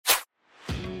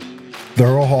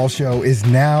Thorough Hall Show is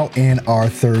now in our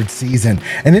third season,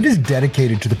 and it is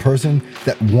dedicated to the person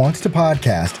that wants to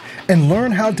podcast and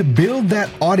learn how to build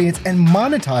that audience and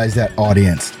monetize that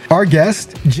audience. Our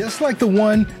guest, just like the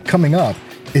one coming up,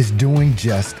 is doing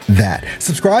just that.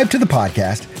 Subscribe to the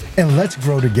podcast and let's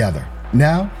grow together.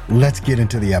 Now, let's get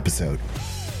into the episode.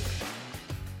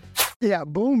 Yeah,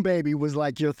 Boom Baby was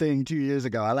like your thing 2 years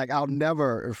ago. I'll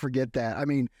never forget that.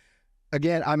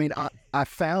 I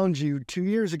found you 2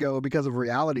 years ago because of a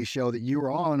reality show that you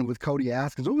were on with Cody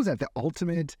Askins. What was that? The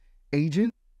Ultimate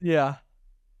Agent? Yeah.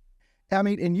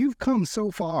 And you've come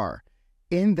so far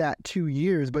in that 2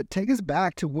 years, but take us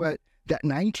back to what that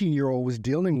 19-year-old was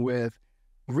dealing with,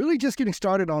 really just getting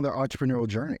started on their entrepreneurial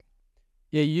journey.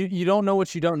 Yeah, you don't know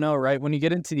what you don't know, right? When you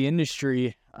get into the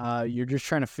industry, you're just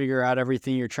trying to figure out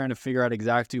everything. You're trying to figure out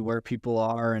exactly where people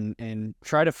are and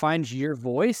try to find your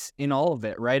voice in all of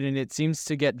it, right? And it seems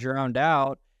to get drowned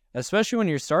out, especially when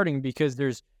you're starting, because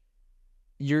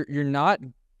you're not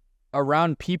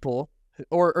around people,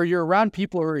 or you're around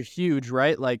people who are huge,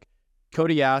 right? Like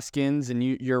Cody Askins, and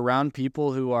you're around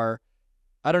people who are,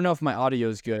 I don't know if my audio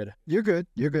is good. You're good.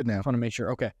 You're good now. I want to make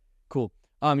sure. Okay, cool.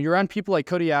 You're around people like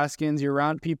Cody Askins, you're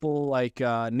around people like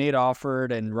Nate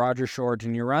Offord and Roger Short,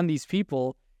 and you're around these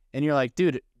people, and you're like,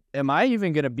 dude, am I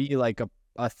even going to be like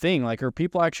a thing? Like, are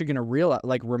people actually going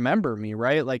to remember me,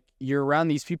 right? Like, you're around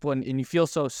these people and you feel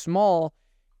so small,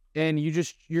 and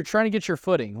you're trying to get your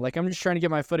footing. Like, I'm just trying to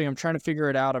get my footing. I'm trying to figure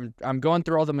it out. I'm going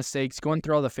through all the mistakes, going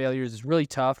through all the failures. It's really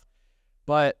tough,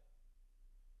 but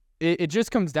it just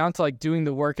comes down to like doing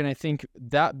the work. And I think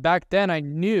that back then I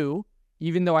knew,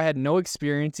 even though I had no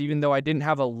experience, even though I didn't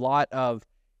have a lot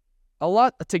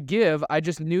to give, I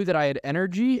just knew that I had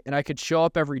energy and I could show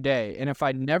up every day. And if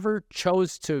I never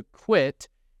chose to quit,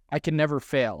 I could never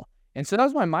fail. And so that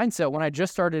was my mindset when I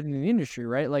just started in the industry,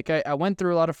 right? Like I went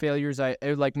through a lot of failures.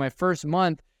 Like my first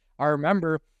month, I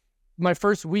remember my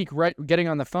first week, right, getting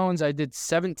on the phones, I did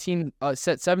set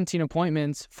 17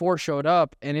 appointments, 4 showed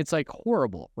up, and it's like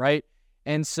horrible, right?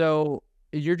 And so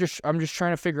I'm just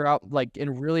trying to figure out like,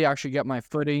 and really actually get my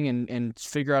footing and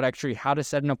figure out actually how to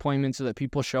set an appointment so that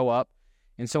people show up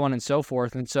and so on and so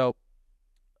forth. And so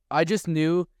I just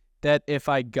knew that if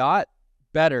I got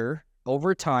better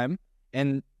over time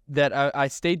and that I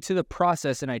stayed to the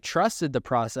process and I trusted the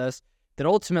process, that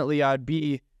ultimately I'd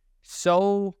go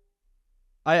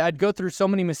through so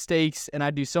many mistakes and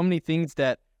I'd do so many things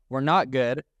that were not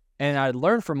good, and I'd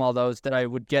learn from all those that I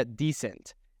would get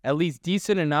decent, at least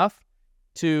decent enough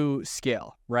to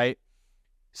scale, right?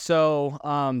 So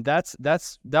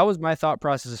that was my thought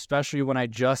process, especially when I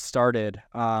just started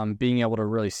being able to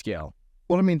really scale.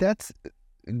 Well,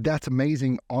 that's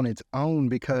amazing on its own,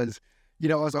 because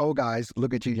us old guys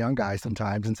look at you young guys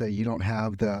sometimes and say you don't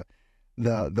have the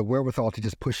wherewithal to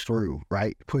just push through,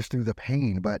 right? Push through the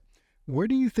pain. But where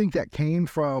do you think that came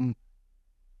from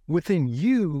within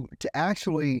you to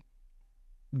actually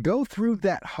go through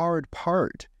that hard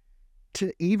part,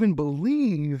 to even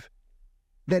believe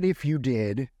that if you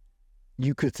did,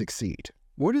 you could succeed?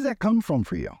 Where does that come from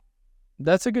for you?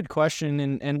 That's a good question.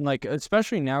 And like,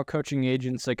 especially now coaching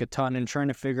agents like a ton and trying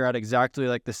to figure out exactly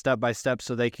like the step-by-step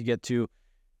so they could get to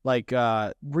like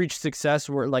reach success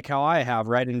where like how I have,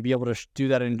 right? And be able to do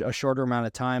that in a shorter amount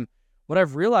of time. What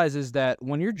I've realized is that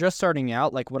when you're just starting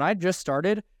out, like when I just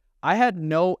started, I had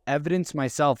no evidence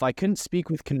myself. I couldn't speak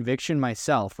with conviction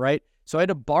myself, right? So I had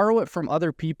to borrow it from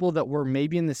other people that were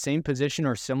maybe in the same position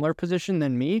or similar position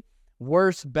than me,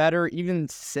 worse, better, even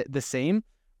the same,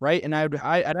 right? And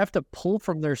I'd have to pull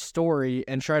from their story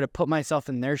and try to put myself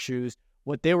in their shoes,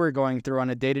 what they were going through on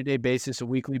a day-to-day basis, a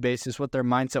weekly basis, what their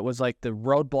mindset was like, the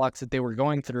roadblocks that they were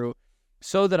going through,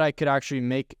 so that I could actually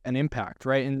make an impact,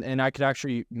 right? And I could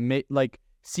actually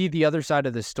see the other side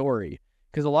of the story.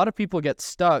 Because a lot of people get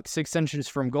stuck 6 inches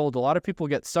from gold. A lot of people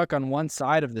get stuck on one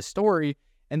side of the story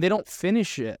and they don't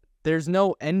finish it. There's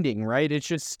no ending, right? It's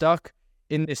just stuck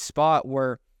in this spot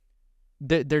where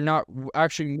they're not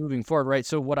actually moving forward, right?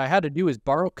 So what I had to do is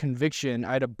borrow conviction.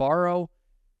 I had to borrow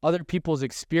other people's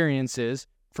experiences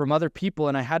from other people,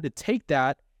 and I had to take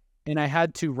that and I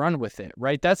had to run with it,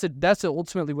 right? That's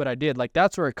ultimately what I did. Like,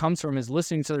 that's where it comes from, is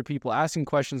listening to other people, asking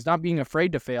questions, not being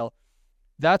afraid to fail.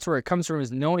 That's where it comes from,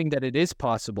 is knowing that it is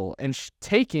possible and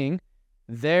taking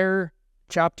their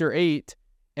chapter 8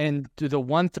 and the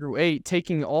 1 through 8,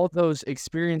 taking all those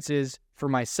experiences for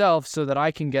myself so that I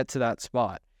can get to that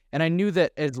spot. And I knew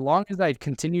that as long as I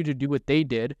continued to do what they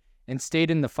did and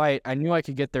stayed in the fight, I knew I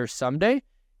could get there someday,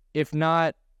 if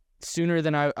not sooner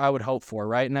than I would hope for,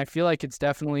 right? And I feel like it's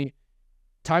definitely,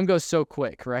 time goes so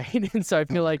quick, right? And so I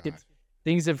feel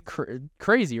things have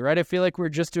crazy, right? I feel like we're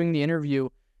just doing the interview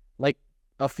like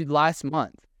last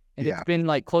month. And Yeah. it's been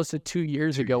like close to 2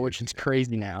 years ago, which is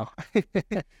crazy now.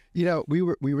 You know, we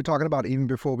were talking about even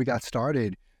before we got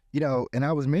started, you know, and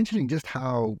I was mentioning just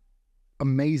how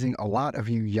amazing a lot of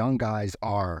you young guys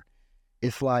are.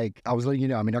 It's like, I was letting you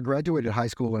know, I mean, I graduated high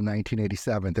school in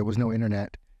 1987. There was no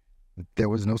internet. There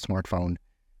was no smartphone,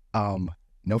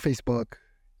 no Facebook,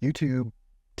 YouTube,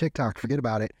 TikTok, forget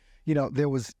about it. You know, there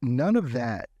was none of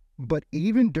that. But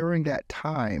even during that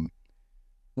time,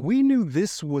 we knew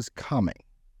this was coming.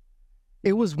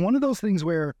 It was one of those things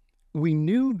where we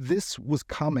knew this was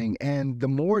coming, and the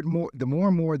more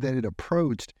and more that it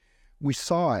approached, we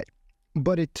saw it.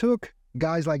 But it took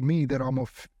guys like me that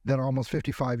are almost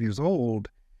 55 years old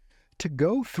to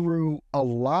go through a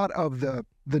lot of the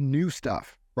new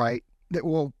stuff, right?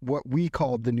 Well, what we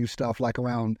called the new stuff, like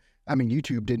around, I mean,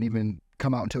 YouTube didn't even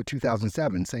come out until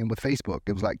 2007. Same with Facebook.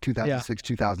 It was like 2006,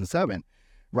 2007,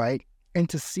 right? And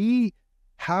to see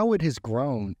how it has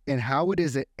grown and how it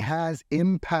has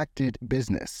impacted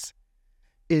business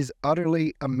is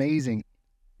utterly amazing.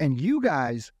 And you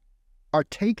guys are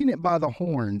taking it by the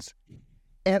horns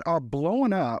and are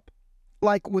blowing up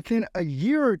like within a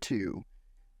year or two,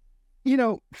 you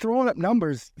know, throwing up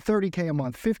numbers, 30K a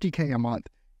month, 50K a month,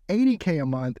 80K a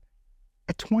month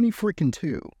at 20 freaking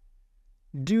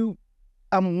 2.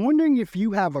 I'm wondering if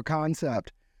you have a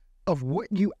concept of what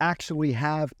you actually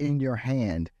have in your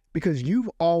hand, because you've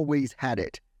always had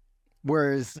it,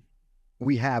 whereas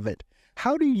we have it.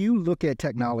 How do you look at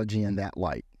technology in that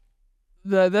light?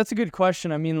 That's a good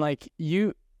question. I mean, like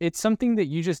it's something that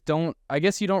you just don't, I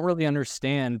guess you don't really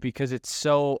understand because it's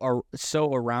so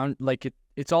around, like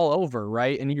it's all over,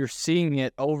 right? And you're seeing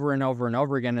it over and over and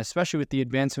over again, especially with the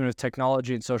advancement of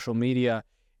technology and social media.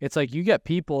 It's like you get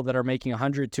people that are making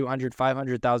 100, 200,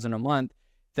 500,000 a month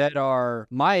that are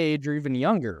my age or even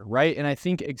younger, right? And I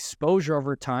think exposure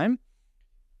over time,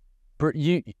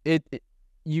 you get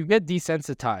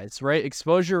desensitized, right?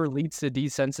 Exposure leads to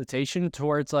desensitization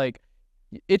towards like,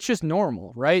 it's just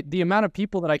normal, right? The amount of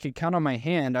people that I could count on my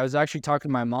hand, I was actually talking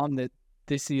to my mom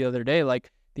this the other day, like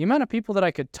the amount of people that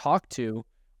I could talk to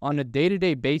on a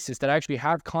day-to-day basis that actually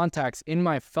have contacts in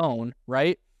my phone,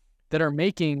 right? That are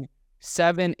making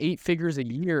 7-8 figures a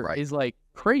year, right, is like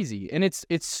crazy. And it's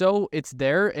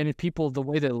there, and people, the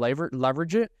way they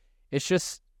leverage it, it's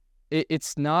just,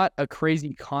 it's not a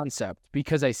crazy concept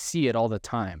because I see it all the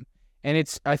time. And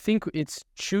I think it's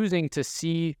choosing to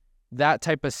see that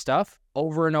type of stuff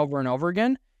over and over and over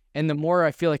again. And the more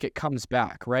I feel like it comes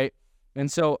back, right?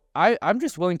 And so I'm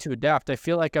just willing to adapt. I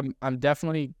feel like I'm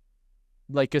definitely,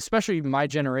 like, especially my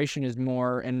generation is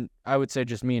more, and I would say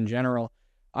just me in general,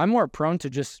 I'm more prone to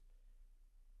just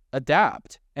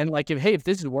adapt. And like, if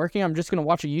this is working, I'm just going to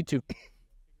watch a YouTube.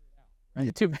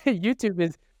 Right?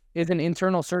 YouTube is an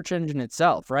internal search engine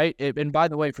itself, right? And by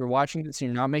the way, if you're watching this and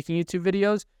you're not making YouTube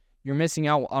videos, you're missing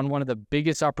out on one of the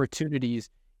biggest opportunities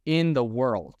in the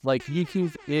world. Like,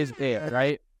 YouTube is there,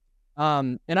 right?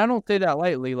 And I don't say that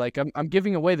lightly. Like, I'm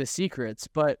giving away the secrets,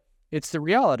 but it's the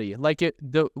reality. Like,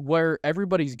 where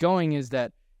everybody's going is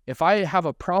that if I have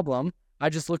a problem, I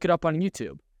just look it up on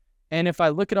YouTube. And if I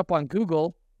look it up on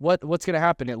Google, what's going to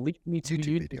happen? It leads me to a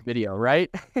YouTube video,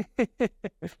 right?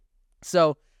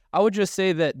 So I would just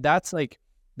say that's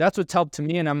what's helped to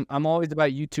me. And I'm always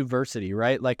about YouTubeversity,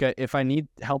 right? Like, if I need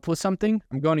help with something,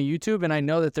 I'm going to YouTube, and I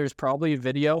know that there's probably a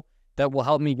video that will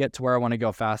help me get to where I want to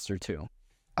go faster too.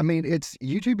 I mean, it's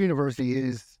YouTube University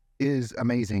is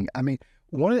amazing. I mean,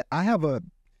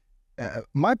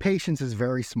 my patience is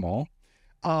very small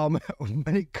when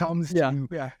it comes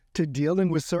to dealing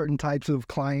with certain types of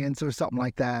clients or something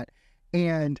like that.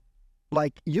 And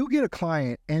like, you'll get a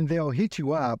client and they'll hit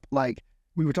you up. Like,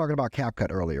 we were talking about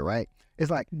CapCut earlier, right?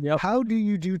 It's like, how do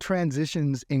you do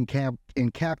transitions in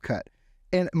CapCut?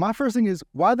 And my first thing is,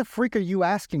 why the freak are you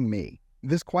asking me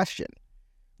this question?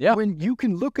 Yeah. When you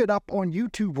can look it up on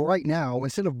YouTube right now,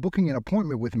 instead of booking an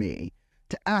appointment with me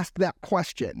to ask that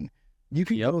question, you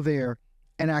can go there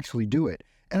and actually do it.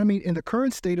 And I mean, in the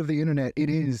current state of the internet,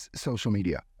 it is social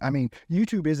media. I mean,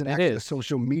 YouTube isn't actually a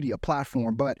social media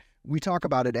platform, but we talk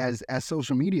about it as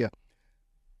social media.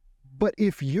 But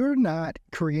if you're not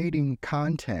creating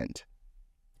content,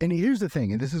 and here's the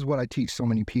thing, and this is what I teach so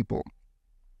many people,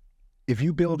 if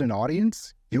you build an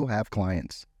audience, you'll have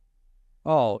clients.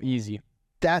 Oh, easy.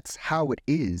 That's how it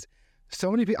is.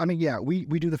 So many people, I mean, yeah, we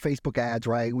do the Facebook ads,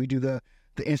 right? We do the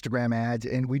Instagram ads,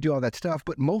 and we do all that stuff.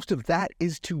 But most of that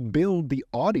is to build the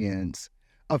audience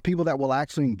of people that will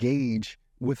actually engage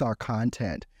with our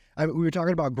content. I mean, we were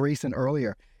talking about Grayson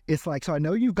earlier. It's like, so I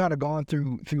know you've kind of gone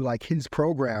through like his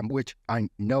program, which I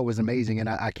know is amazing, and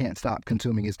I can't stop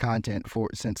consuming his content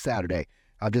since Saturday.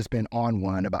 I've just been on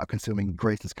one about consuming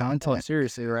Grace's Oh, content.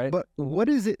 seriously, right? But what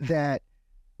is it that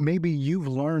maybe you've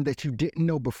learned that you didn't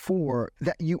know before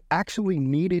that you actually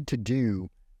needed to do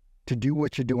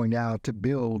what you're doing now to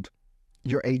build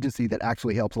your agency that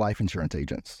actually helps life insurance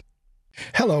agents?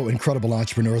 Hello, incredible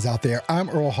entrepreneurs out there. I'm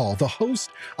Earl Hall, the host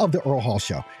of The Earl Hall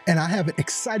Show, and I have an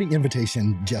exciting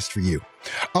invitation just for you.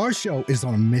 Our show is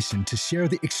on a mission to share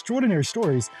the extraordinary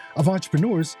stories of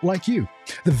entrepreneurs like you,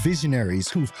 the visionaries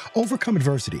who've overcome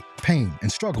adversity, pain,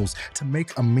 and struggles to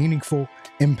make a meaningful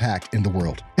impact in the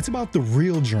world. It's about the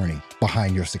real journey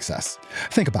behind your success.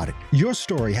 Think about it. Your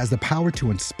story has the power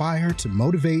to inspire, to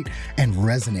motivate, and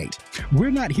resonate.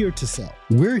 We're not here to sell.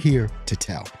 We're here to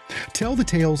tell. Tell the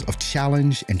tales of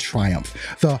challenge and triumph,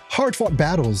 the hard-fought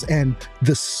battles, and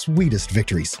the sweetest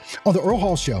victories. On The Earl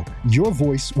Hall Show, your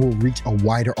voice will reach a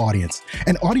wider audience,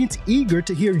 an audience eager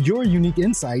to hear your unique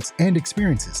insights and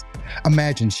experiences.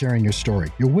 Imagine sharing your story,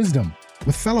 your wisdom,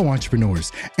 with fellow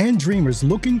entrepreneurs and dreamers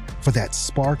looking for that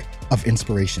spark of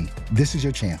inspiration. This is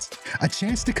your chance, a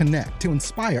chance to connect, to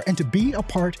inspire, and to be a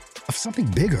part of something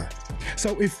bigger.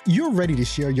 So if you're ready to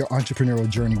share your entrepreneurial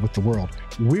journey with the world,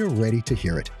 we're ready to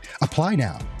hear it. Apply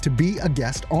now to be a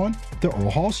guest on The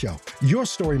Earl Hall Show. Your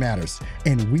story matters,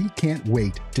 and we can't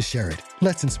wait to share it.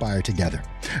 Let's inspire together.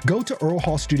 Go to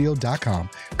earlhallstudio.com,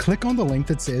 click on the link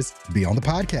that says Be on the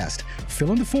Podcast,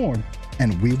 fill in the form,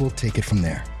 and we will take it from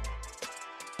there.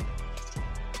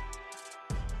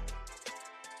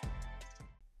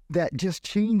 That just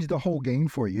changed the whole game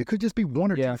for you. It could just be one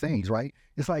or two things, right?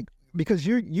 It's like, because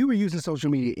you were using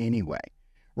social media anyway,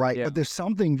 right? Yeah. But there's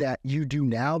something that you do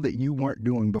now that you weren't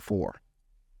doing before.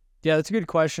 Yeah, that's a good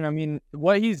question. I mean,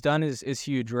 what he's done is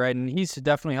huge, right? And he's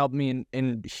definitely helped me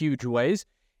in huge ways,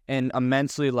 and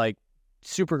immensely, like,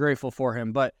 super grateful for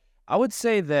him. But I would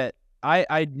say that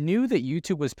I knew that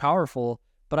YouTube was powerful,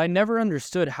 but I never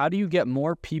understood, how do you get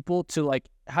more people to, like,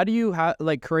 how do you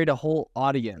create a whole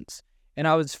audience? And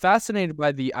I was fascinated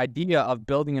by the idea of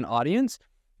building an audience,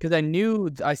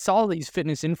 because I saw these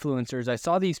fitness influencers. I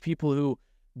saw these people who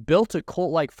built a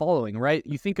cult-like following, right?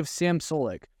 You think of Sam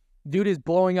Sulek. Dude is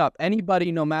blowing up.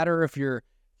 Anybody, no matter if you're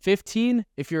 15,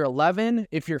 if you're 11,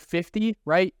 if you're 50,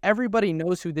 right? Everybody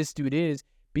knows who this dude is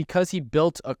because he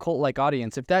built a cult-like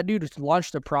audience. If that dude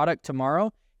launched a product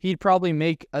tomorrow, he'd probably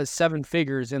make 7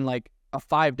 figures in like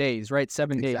 5 days, right?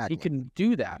 7 days. He can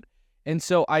do that. And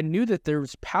so I knew that there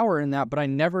was power in that, but I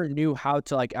never knew how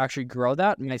to, like, actually grow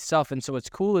that myself. And so what's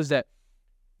cool is that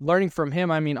learning from him,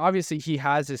 I mean, obviously he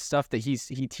has his stuff that he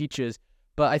teaches,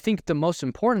 but I think the most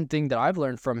important thing that I've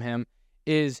learned from him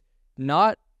is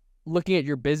not looking at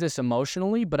your business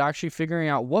emotionally, but actually figuring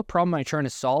out, what problem am I trying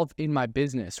to solve in my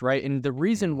business, right? And the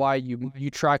reason why you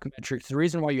track metrics, the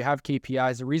reason why you have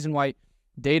KPIs, the reason why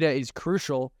data is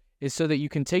crucial is so that you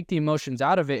can take the emotions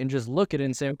out of it and just look at it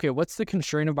and say, okay, what's the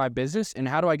constraint of my business and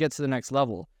how do I get to the next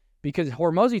level? Because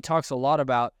Hormozi talks a lot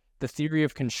about the theory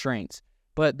of constraints,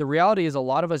 but the reality is a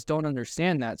lot of us don't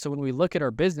understand that. So when we look at our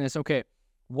business, okay,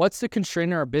 what's the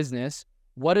constraint in our business?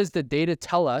 What does the data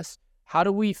tell us? How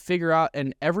do we figure out,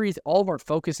 and all of our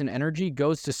focus and energy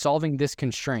goes to solving this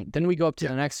constraint. Then we go up to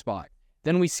the next spot.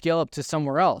 Then we scale up to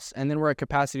somewhere else, and then we're at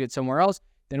capacity at somewhere else.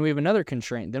 Then we have another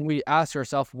constraint. Then we ask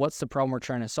ourselves, what's the problem we're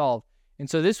trying to solve? And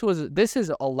so this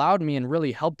has allowed me and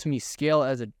really helped me scale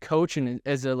as a coach and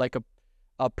as a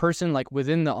person, like,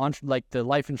 within the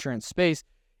life insurance space,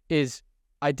 is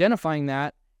identifying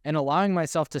that and allowing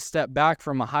myself to step back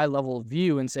from a high level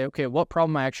view and say, okay, what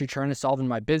problem am I actually trying to solve in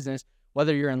my business?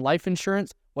 Whether you're in life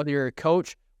insurance, whether you're a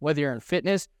coach, whether you're in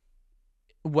fitness,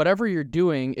 whatever you're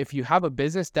doing, if you have a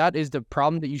business, that is the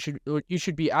problem that you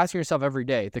should be asking yourself every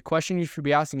day. The question you should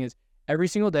be asking is, every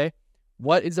single day,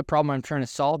 what is the problem I'm trying to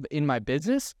solve in my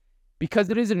business? Because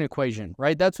it is an equation,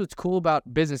 right? That's what's cool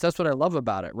about business. That's what I love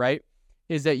about it, right?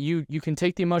 Is that you can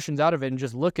take the emotions out of it and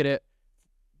just look at it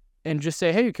and just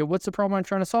say, hey, okay, what's the problem I'm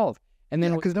trying to solve? And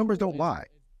then, because numbers don't lie.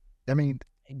 I mean,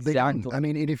 exactly.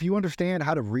 and if you understand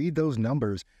how to read those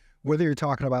numbers, whether you're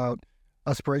talking about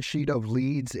a spreadsheet of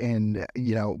leads and,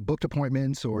 booked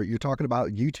appointments, or you're talking about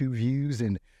YouTube views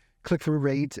and click-through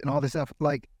rates and all this stuff,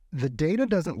 like, the data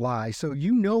doesn't lie. So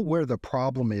you know where the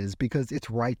problem is because it's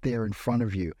right there in front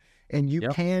of you. And you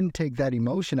can take that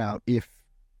emotion out, if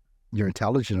you're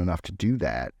intelligent enough to do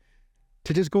that,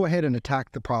 to just go ahead and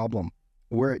attack the problem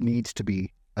where it needs to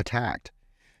be attacked.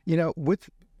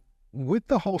 With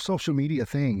the whole social media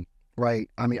thing, right?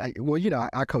 I mean,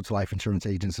 I coach life insurance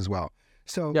agents as well.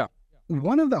 So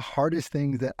one of the hardest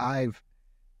things that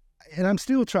and I'm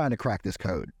still trying to crack this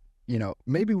code,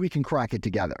 maybe we can crack it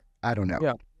together. I don't know.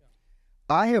 Yeah.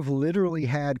 I have literally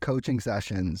had coaching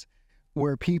sessions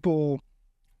where people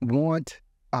want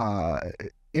uh,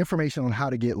 information on how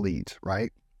to get leads,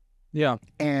 right? Yeah.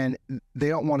 And they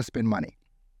don't want to spend money,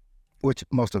 which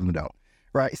most of them don't,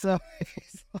 right? So,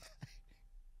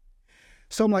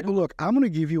 so I'm like, well, look, I'm going to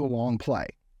give you a long play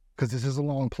because this is a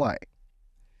long play.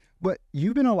 But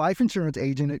you've been a life insurance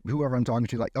agent, whoever I'm talking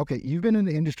to, like, okay, you've been in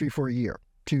the industry for a year,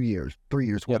 2 years, 3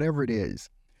 years, whatever it is.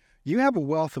 You have a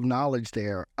wealth of knowledge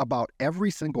there about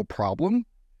every single problem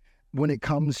when it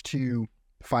comes to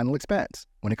final expense,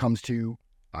 when it comes to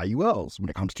IULs, when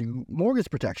it comes to mortgage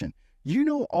protection. You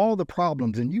know all the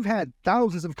problems, and you've had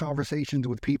thousands of conversations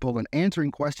with people and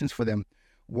answering questions for them.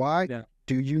 Why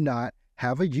do you not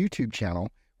have a YouTube channel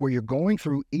where you're going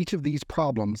through each of these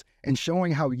problems and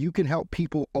showing how you can help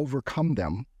people overcome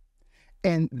them?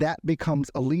 And that becomes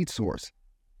a lead source.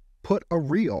 Put a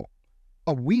reel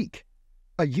a week,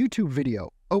 a YouTube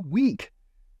video a week,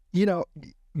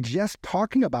 just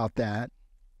talking about that.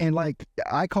 And like,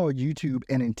 I call YouTube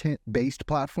an intent-based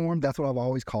platform. That's what I've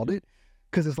always called it.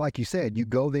 Because it's like you said, you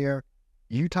go there,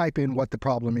 you type in what the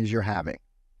problem is you're having.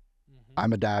 Mm-hmm.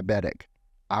 I'm a diabetic.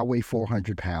 I weigh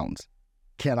 400 pounds.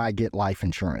 Can I get life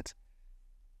insurance?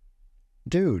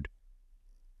 Dude,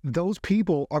 those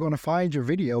people are going to find your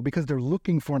video because they're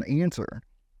looking for an answer,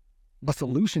 a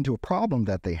solution to a problem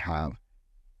that they have,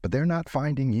 but they're not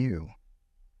finding you.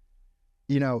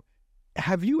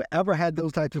 Have you ever had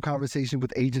those types of conversations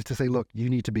with agents to say, look, you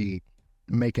need to be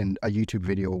making a YouTube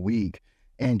video a week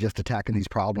and just attacking these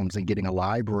problems and getting a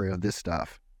library of this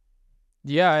stuff?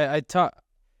 Yeah,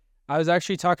 I was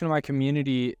actually talking to my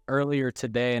community earlier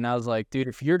today, and I was like, dude,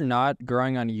 if you're not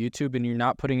growing on YouTube and you're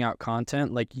not putting out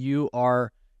content, like, you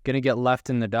are going to get left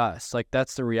in the dust. Like,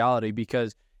 that's the reality,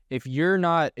 because if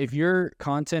your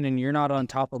content and you're not on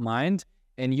top of mind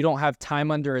and you don't have time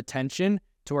under attention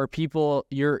to where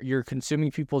you're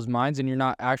consuming people's minds and you're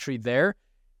not actually there,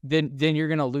 then you're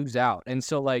going to lose out. And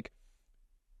so, like,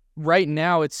 right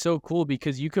now it's so cool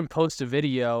because you can post a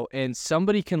video and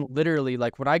somebody can literally,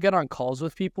 like, when I get on calls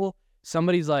with people,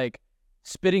 somebody's like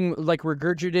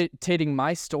regurgitating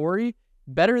my story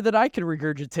better than I could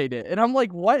regurgitate it. And I'm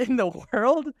like, what in the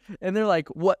world? And they're like,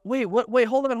 what? Wait,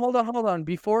 hold on.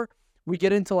 Before we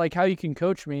get into like how you can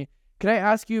coach me, can I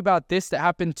ask you about this that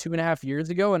happened 2.5 years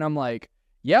ago? And I'm like,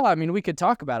 yeah, I mean, we could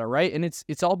talk about it, right? And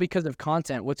it's all because of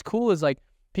content. What's cool is, like,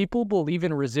 people believe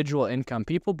in residual income.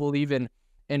 People believe in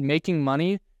making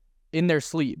money in their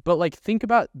sleep. But, like, think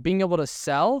about being able to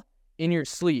sell in your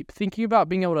sleep. Thinking about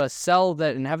being able to sell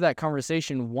that and have that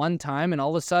conversation one time, and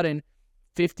all of a sudden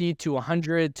 50 to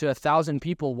 100 to 1,000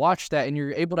 people watch that, and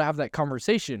you're able to have that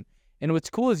conversation. And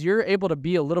what's cool is you're able to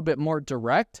be a little bit more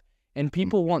direct, and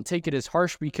people won't take it as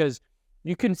harsh because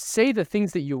you can say the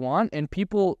things that you want, and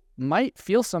people might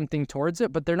feel something towards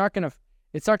it, but it's not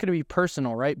going to be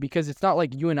personal, right? Because it's not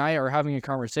like you and I are having a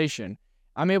conversation.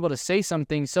 I'm able to say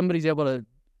something, somebody's able to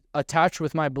attach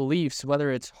with my beliefs,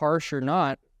 whether it's harsh or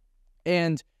not,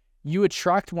 and you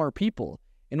attract more people.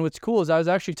 And what's cool is I was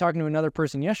actually talking to another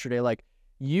person yesterday, like,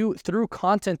 you, through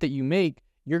content that you make,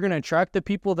 you're going to attract the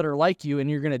people that are like you, and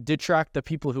you're going to detract the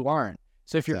people who aren't.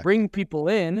 So if you're bringing people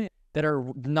in that are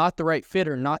not the right fit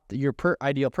or not your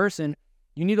ideal person,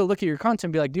 you need to look at your content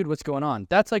and be like, dude, what's going on?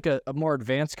 That's like a more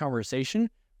advanced conversation.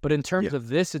 But in terms of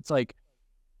this, it's like,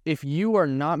 if you are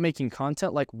not making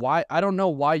content, like, why? I don't know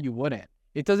why you wouldn't.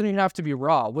 It doesn't even have to be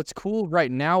raw. What's cool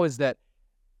right now is that,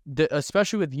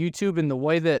 especially with YouTube and the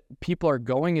way that people are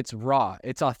going, it's raw.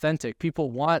 It's authentic.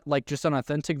 People want, like, just an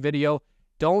authentic video.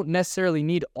 Don't necessarily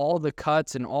need all the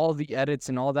cuts and all the edits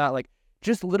and all that. Like,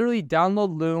 just literally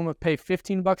download Loom, pay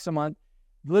 $15 a month.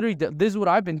 Literally, this is what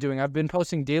I've been doing. I've been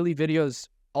posting daily videos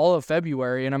all of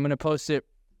February, and I'm going to post it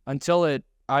until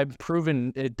I've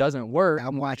proven it doesn't work.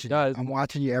 I'm watching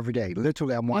you every day.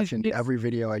 Literally, I'm watching every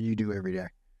video you do every day.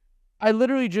 I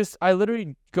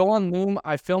literally go on Loom.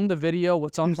 I film the video,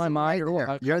 what's on my mind.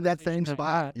 You're in that same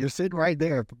spot. You're sitting right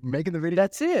there making the video.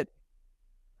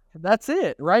 That's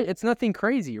it, right? It's nothing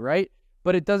crazy, right?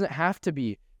 But it doesn't have to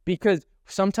be, because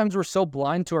sometimes we're so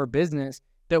blind to our business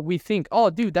that we think, oh,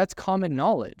 dude, that's common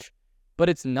knowledge. But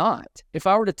it's not. If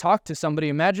I were to talk to somebody,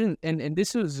 imagine, and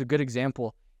this is a good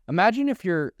example. Imagine if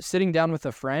you're sitting down with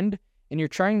a friend and you're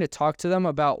trying to talk to them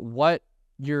about what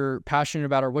you're passionate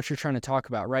about or what you're trying to talk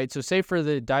about, right? So say for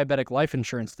the diabetic life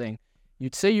insurance thing,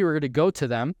 you'd say you were going to go to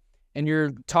them and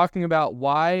you're talking about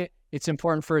why it's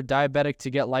important for a diabetic to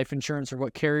get life insurance or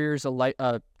what carriers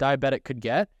a diabetic could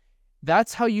get.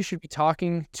 That's how you should be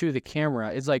talking to the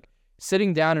camera. It's like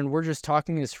sitting down and we're just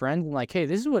talking as friends and like, hey,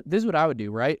 this is what I would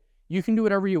do, right? You can do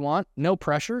whatever you want, no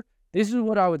pressure. This is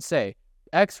what I would say,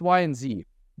 X, Y, and Z.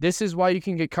 This is why you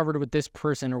can get covered with this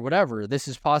person or whatever. This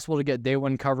is possible to get day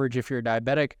one coverage if you're a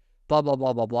diabetic, blah, blah,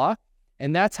 blah, blah, blah.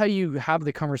 And that's how you have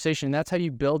the conversation. That's how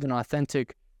you build an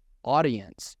authentic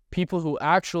audience, people who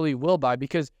actually will buy.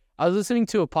 Because I was listening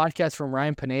to a podcast from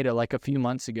Ryan Pineda like a few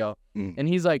months ago, and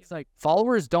he's like,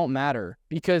 followers don't matter,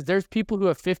 because there's people who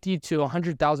have 50 to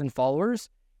 100,000 followers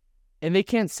and they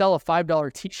can't sell a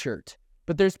 $5 t-shirt.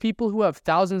 But there's people who have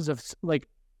thousands of, like,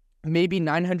 maybe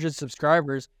 900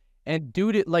 subscribers. And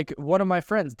dude, like one of my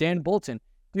friends, Dan Bolton,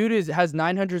 dude has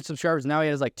 900 subscribers. Now he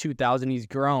has like 2,000. He's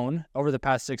grown over the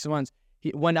past 6 months.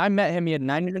 When I met him, he had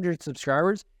 900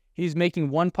 subscribers. He's making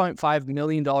 $1.5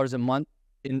 million a month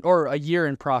or a year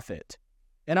in profit.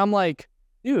 And I'm like,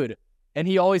 dude. And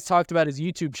he always talked about his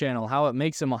YouTube channel, how it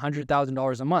makes him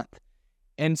 $100,000 a month.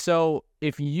 And so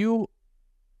it's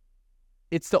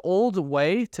the old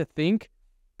way to think.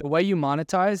 The way you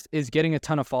monetize is getting a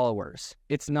ton of followers.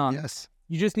 It's not. Yes.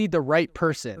 You just need the right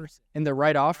person and the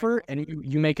right offer, and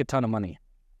you make a ton of money.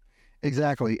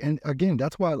 Exactly. And again,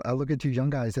 that's why I look at you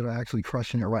young guys that are actually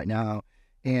crushing it right now.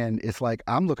 And it's like,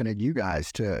 I'm looking at you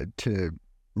guys to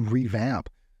revamp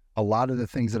a lot of the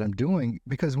things that I'm doing,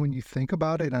 because when you think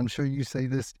about it, I'm sure you say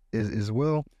this as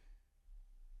well,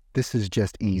 this is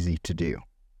just easy to do.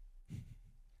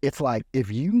 It's like,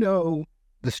 if you know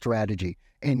the strategy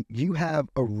and you have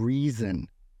a reason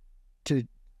to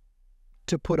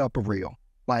put up a reel,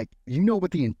 like, you know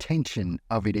what the intention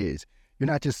of it is. You're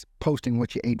not just posting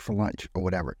what you ate for lunch or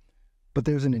whatever, but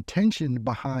there's an intention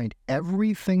behind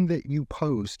everything that you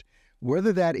post,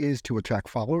 whether that is to attract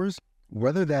followers,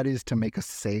 whether that is to make a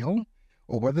sale,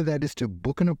 or whether that is to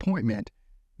book an appointment.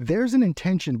 There's an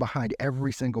intention behind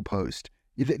every single post.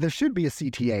 There should be a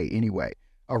CTA anyway,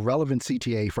 a relevant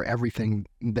CTA for everything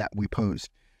that we post.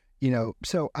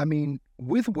 So, I mean,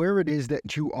 with where it is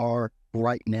that you are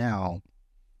right now,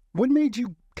 what made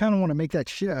you kind of want to make that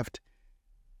shift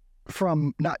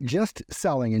from not just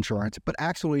selling insurance, but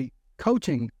actually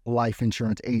coaching life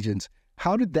insurance agents?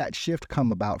 How did that shift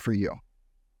come about for you?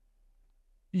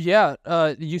 Yeah,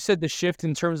 you said the shift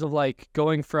in terms of like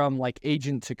going from like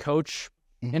agent to coach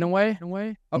in a way.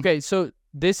 Okay, so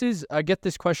I get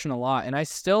this question a lot, and I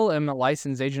still am a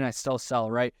licensed agent. I still sell,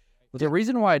 right? But the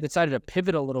reason why I decided to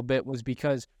pivot a little bit was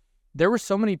because there were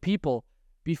so many people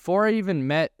before I even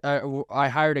met, I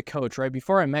hired a coach, right?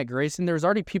 Before I met Grayson, there was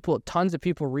already tons of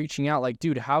people reaching out like,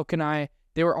 dude, how can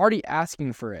they were already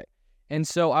asking for it. And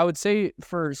so I would say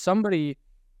for somebody,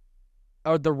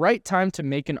 the right time to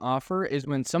make an offer is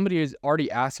when somebody is already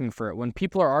asking for it. When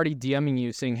people are already DMing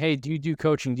you saying, hey, do you do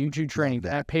coaching? Do you do training?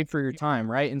 Can I pay for your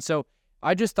time, right? And so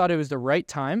I just thought it was the right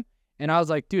time. And I was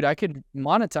like, dude, I could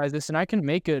monetize this and I can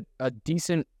make a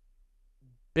decent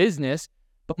business.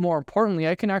 But more importantly,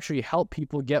 I can actually help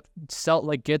people get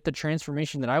the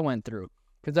transformation that I went through.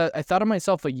 Because I thought of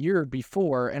myself a year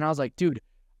before, and I was like, dude,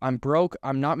 I'm broke.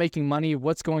 I'm not making money.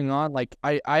 What's going on? Like,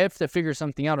 I have to figure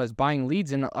something out. I was buying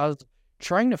leads, and I was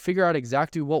trying to figure out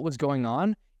exactly what was going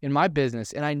on in my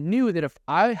business. And I knew that if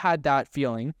I had that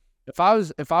feeling, if I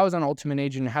was an Ultimate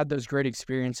Agent and had those great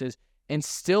experiences and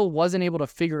still wasn't able to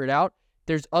figure it out,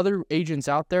 there's other agents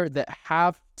out there that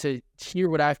have to hear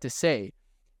what I have to say.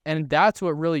 And that's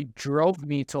what really drove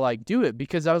me to like do it,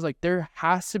 because I was like, there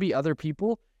has to be other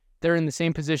people that are in the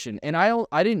same position. And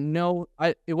I didn't know,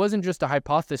 it wasn't just a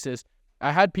hypothesis.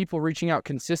 I had people reaching out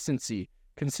consistently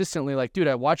like, dude,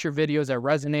 I watch your videos, I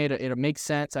resonate, it makes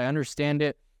sense, I understand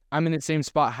it, I'm in the same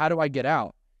spot, how do I get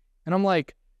out? And I'm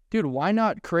like, dude, why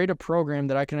not create a program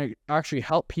that I can actually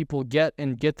help people get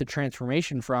the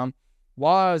transformation from,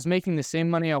 while I was making the same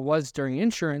money I was during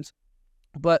insurance,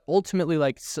 but ultimately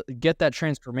like get that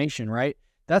transformation, right?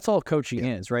 That's all coaching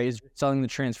is, right? Is selling the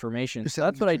transformation. So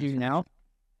that's what I do now.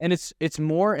 And it's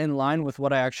more in line with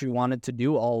what I actually wanted to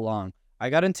do all along. I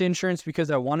got into insurance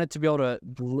because I wanted to be able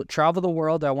to travel the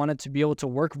world. I wanted to be able to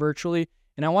work virtually,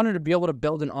 and I wanted to be able to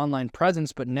build an online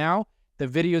presence. But now the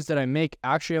videos that I make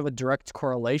actually have a direct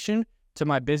correlation to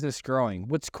my business growing.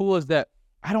 What's cool is that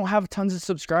I don't have tons of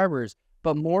subscribers,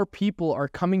 but more people are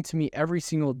coming to me every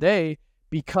single day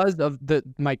because of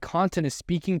my content is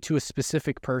speaking to a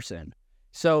specific person.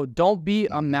 So don't be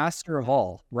a master of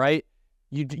all, right?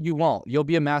 You won't. You'll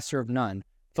be a master of none.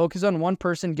 Focus on one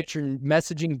person, get your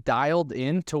messaging dialed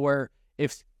in to where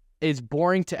if it's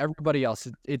boring to everybody else,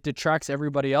 it detracts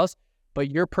everybody else,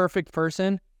 but your perfect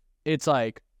person, it's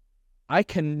like, I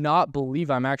cannot believe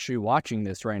I'm actually watching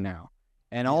this right now.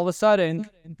 And all of a sudden,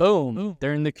 boom,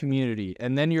 they're in the community.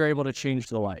 And then you're able to change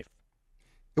the life.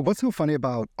 What's so funny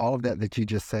about all of that you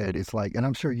just said, it's like, and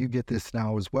I'm sure you get this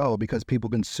now as well, because people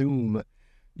consume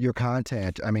your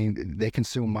content. I mean, they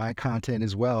consume my content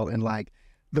as well. And like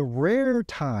the rare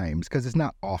times, because it's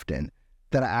not often,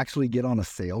 that I actually get on a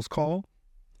sales call.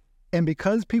 And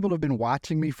because people have been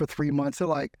watching me for 3 months, they're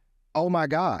like, oh my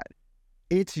God,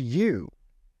 it's you.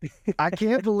 I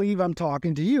can't believe I'm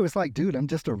talking to you. It's like, dude, I'm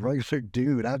just a regular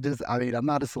dude. I'm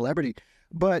not a celebrity.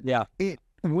 But Yeah.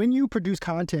 when you produce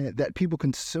content that people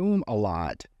consume a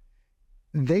lot,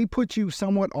 they put you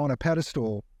somewhat on a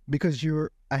pedestal because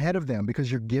you're ahead of them,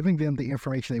 because you're giving them the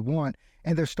information they want,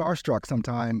 and they're starstruck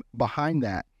sometime behind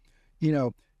that,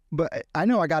 But I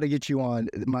know I got to get you on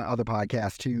my other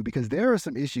podcast too, because there are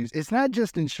some issues. It's not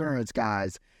just insurance,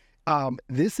 guys.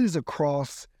 This is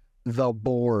across the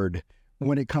board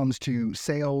when it comes to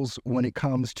sales, when it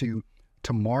comes to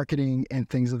marketing and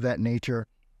things of that nature,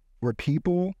 where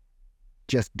people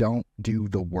just don't do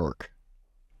the work,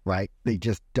 right? They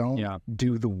just don't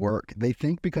do the work. They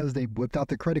think because they whipped out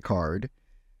the credit card,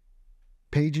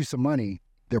 paid you some money,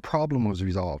 their problem was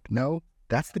resolved. No,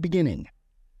 that's the beginning.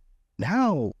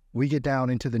 Now we get down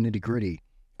into the nitty-gritty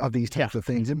of these types of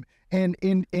things. And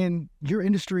in your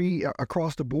industry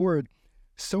across the board,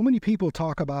 so many people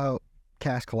talk about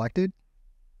cash collected,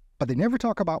 but they never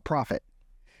talk about profit.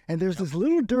 And there's this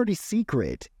little dirty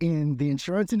secret in the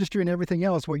insurance industry and everything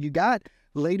else where you got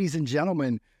ladies and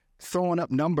gentlemen throwing up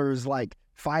numbers like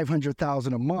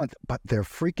 $500,000 a month, but they're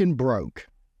freaking broke.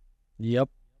 Yep.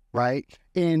 Right?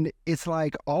 And it's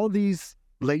like all of these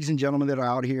ladies and gentlemen that are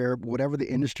out here, whatever the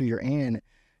industry you're in,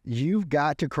 you've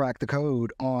got to crack the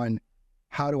code on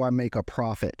how do I make a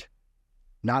profit,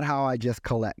 not how I just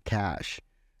collect cash,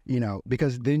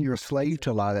 because then you're a slave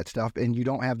to a lot of that stuff and you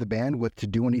don't have the bandwidth to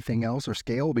do anything else or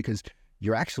scale because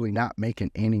you're actually not making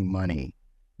any money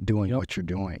doing what you're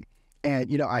doing.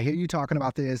 And, I hear you talking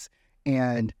about this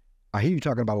and I hear you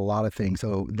talking about a lot of things.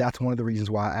 So that's one of the reasons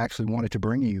why I actually wanted to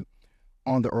bring you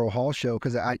on the Earl Hall Show,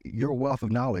 because you're a wealth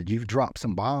of knowledge. You've dropped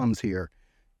some bombs here,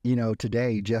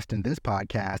 today just in this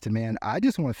podcast. And man, I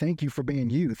just want to thank you for being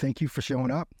you. Thank you for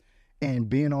showing up and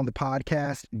being on the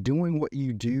podcast, doing what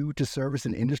you do to service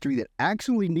an industry that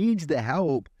actually needs the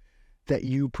help that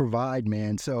you provide,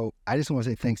 man. So I just want to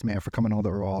say thanks, man, for coming on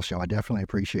the Earl Hall Show. I definitely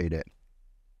appreciate it.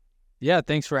 Yeah,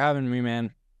 thanks for having me,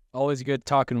 man. Always good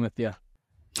talking with you.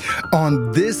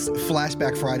 On this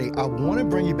Flashback Friday, I want to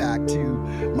bring you back to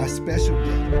my special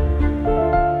guest.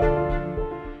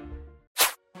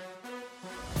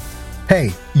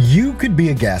 Hey, you could be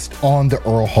a guest on the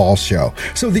Earl Hall Show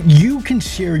so that you can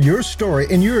share your story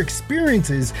and your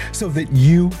experiences so that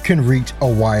you can reach a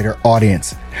wider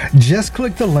audience. Just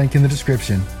click the link in the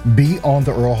description, Be on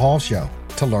the Earl Hall Show,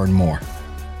 to learn more.